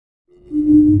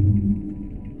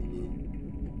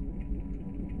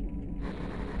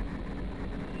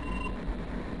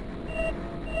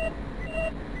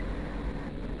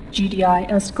GDI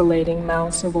escalating Mao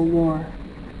civil war.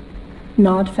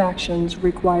 NOD factions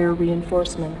require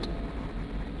reinforcement.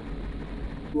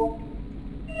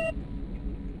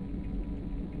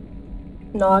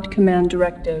 NOD command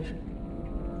directive.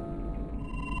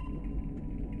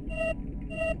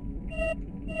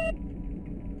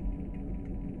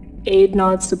 Aid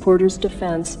NOD supporters'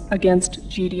 defense against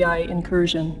GDI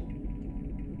incursion.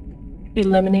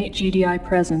 Eliminate GDI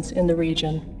presence in the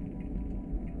region.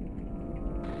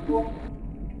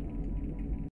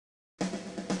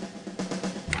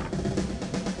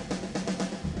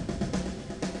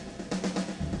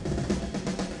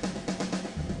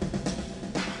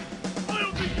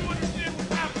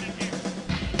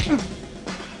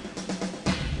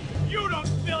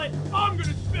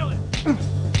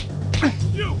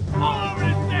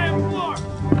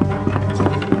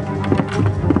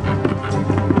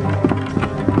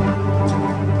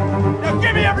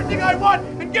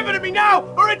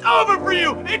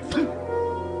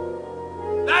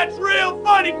 That's real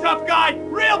funny, tough guy!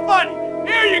 Real funny!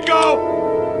 Here you go!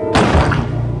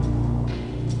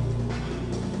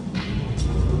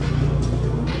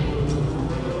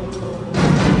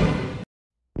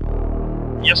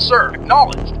 Yes, sir.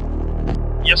 Acknowledged.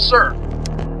 Yes, sir.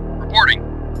 Reporting.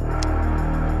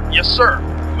 Yes, sir.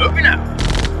 Moving out.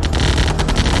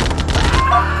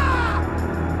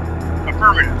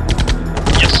 Affirmative.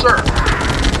 Yes, sir.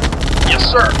 Yes,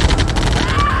 sir.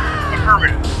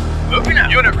 Affirmative. Moving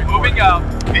out. Unit moving out.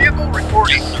 Vehicle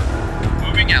reporting. Yes, sir.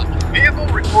 Moving out. Vehicle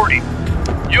reporting.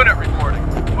 Unit reporting.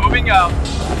 Moving out.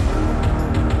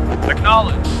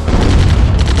 Acknowledge.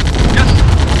 Yes, sir.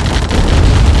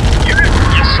 Unit.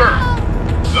 Yes, sir.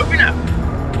 Moving out.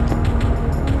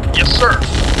 Yes, sir.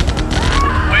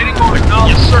 Waiting on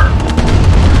acknowledge. Yes, sir.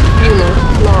 Unit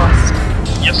lost.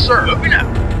 Yes, sir. Moving out.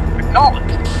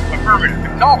 Acknowledged. Affirmative.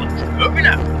 Acknowledged. Moving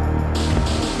out.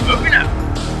 Moving out.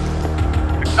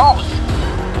 Acknowledged.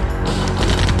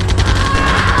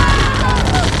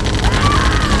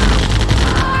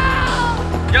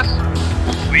 Yes,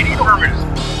 sir. Waiting. Affirmative.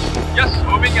 Yes,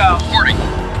 moving out. Reporting.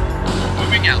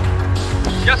 Moving out.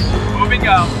 Yes, moving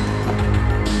out.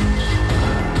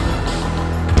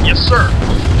 Yes, sir.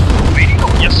 Waiting.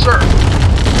 Yes, sir.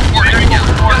 Moving out.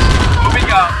 Yes, moving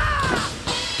out.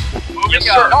 Moving yes,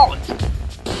 out. Acknowledged.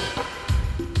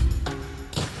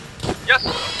 Yes,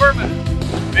 affirmative.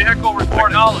 Vehicle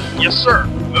report acknowledged. Yes, sir.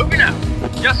 Moving out.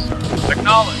 Yes, sir.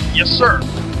 Acknowledged. Yes, sir.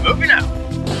 Moving out.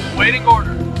 Waiting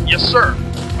order. Yes, sir.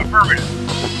 Affirmative.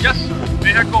 Yes, sir.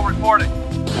 Vehicle reporting.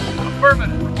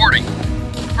 Affirmative. Reporting.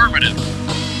 Affirmative.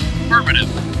 Affirmative.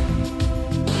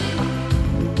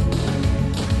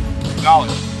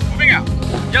 Acknowledged. Moving out.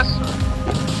 Yes, sir.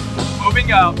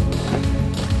 Moving out.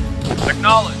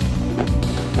 Acknowledged.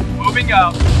 Moving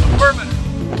out. Affirmative.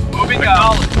 Moving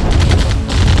out.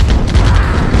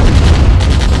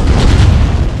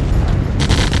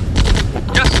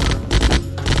 Yes, sir.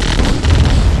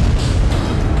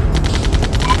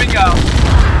 Moving out.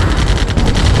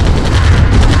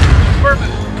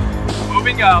 Affirmative.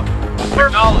 Moving out.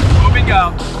 Acknowledged. Moving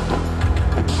out.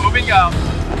 Moving out.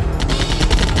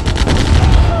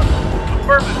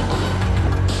 Affirmative.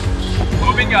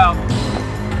 Moving out.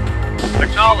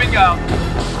 Acknowledged. Moving out.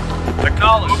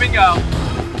 Acknowledged. Moving out.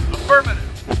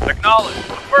 Affirmative. Acknowledged.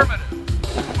 Affirmative.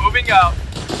 Moving out.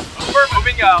 Affirmative.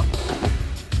 Moving out.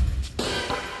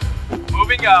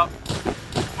 Moving out.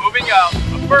 Moving out.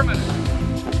 Affirmative.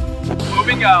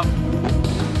 Moving out.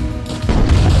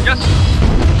 Yes,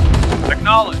 sir.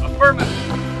 Acknowledge. Affirmative.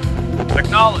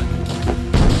 Acknowledge.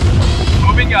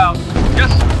 Moving out.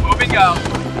 Yes, sir. Moving out.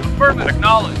 Affirmative.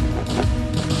 Acknowledge.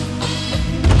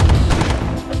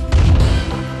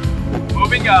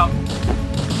 Moving out.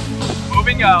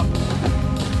 Moving out.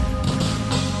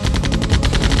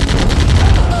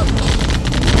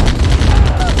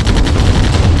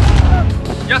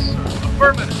 Yes, sir.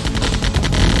 Affirmative.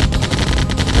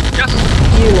 Yes, sir.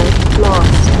 Unit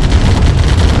lost.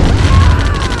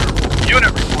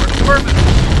 Unit report. Affirmative.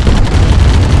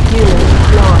 Unit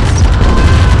lost.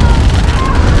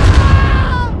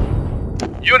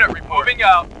 Unit report. Moving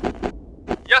out.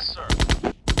 Yes, sir.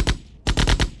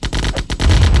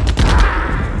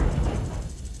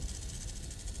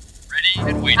 Ready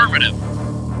and waiting. Affirmative.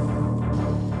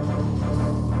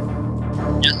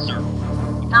 Yes, sir.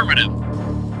 Affirmative.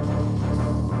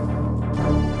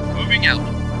 Moving out.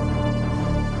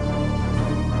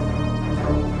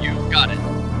 You got it.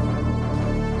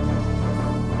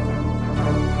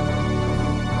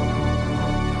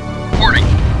 Reporting.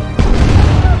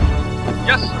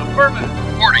 Yes, sir. Affirmative.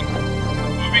 Reporting.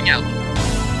 Moving out.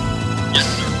 Yes,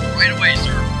 sir. Right away,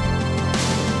 sir.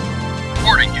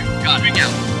 Reporting you. Got it. Moving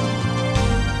out.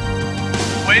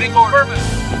 Waiting order. Affirmative.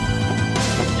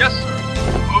 Yes, sir.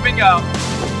 Moving out.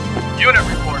 Unit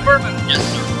report. Affirmative. Yes,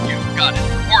 sir. You got it.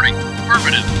 Reporting.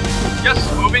 Affirmative. Yes,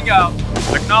 sir. Moving out.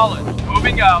 Acknowledge.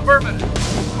 Moving out. Affirmative.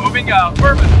 Moving out.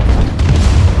 Affirmative.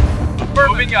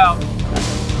 Affirmative. Moving out.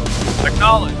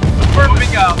 Acknowledge. Affirmative.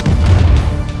 Moving out.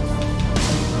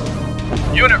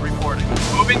 Unit reporting.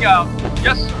 Moving out.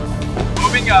 Yes, sir.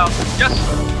 Moving out. Yes,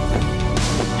 sir.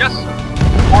 Yes, sir.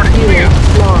 Reporting. Moving Unit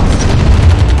out. lost.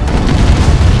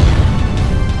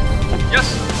 Yes,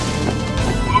 sir.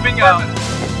 Moving out.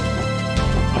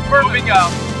 Moving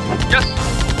out. Yes, sir.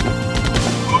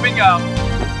 Moving out.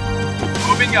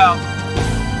 Moving out.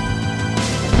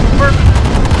 Affirmative.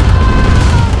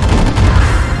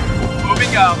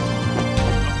 Moving out.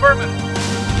 Affirmative.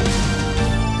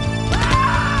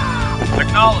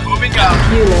 Acknowledge. Moving out.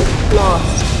 Unit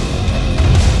lost.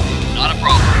 Not a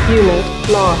problem. Unit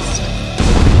lost.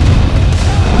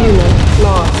 Unit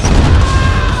lost.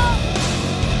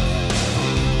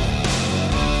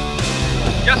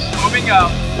 Yes, sir. Moving out.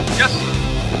 Yes, sir.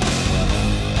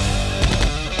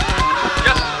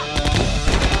 Yes, sir.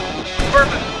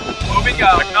 Affirmative. Moving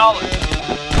out. Acknowledge.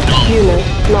 Unit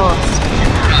lost.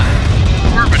 Got it.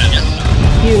 Affirmative. Yes, sir.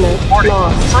 Unit Reporting.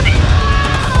 lost. Affirmative.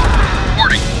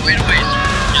 Reporting. Right away, sir.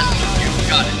 Yes, sir. You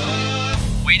got it.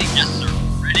 Waiting. Yes, sir.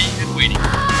 Ready and waiting.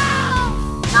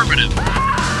 Affirmative.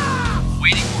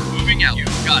 Waiting or moving out. You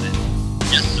got it.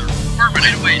 Yes, sir. Affirmative.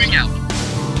 Right away. Moving out.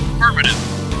 Affirmative.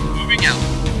 Moving out.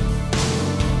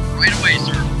 Right away,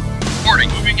 sir. Reporting.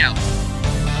 Moving out.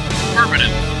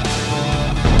 Affirmative.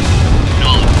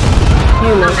 Acknowledge.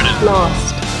 Unit Affirmative.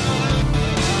 lost.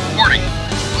 Reporting.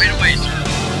 Right away, sir.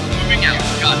 Moving out.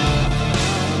 Got it.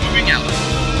 Moving out.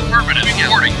 Affirmative.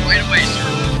 Reporting. Right away, sir.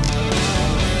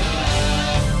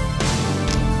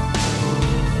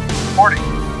 Reporting.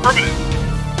 Affirmative.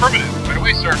 Affirmative. Right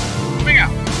away, sir. Moving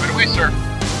out. Right away, sir.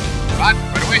 Rod.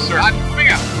 Right away, sir. Rod. Moving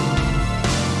out.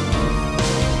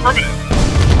 Affirmative.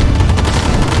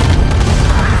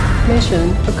 Mission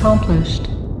accomplished.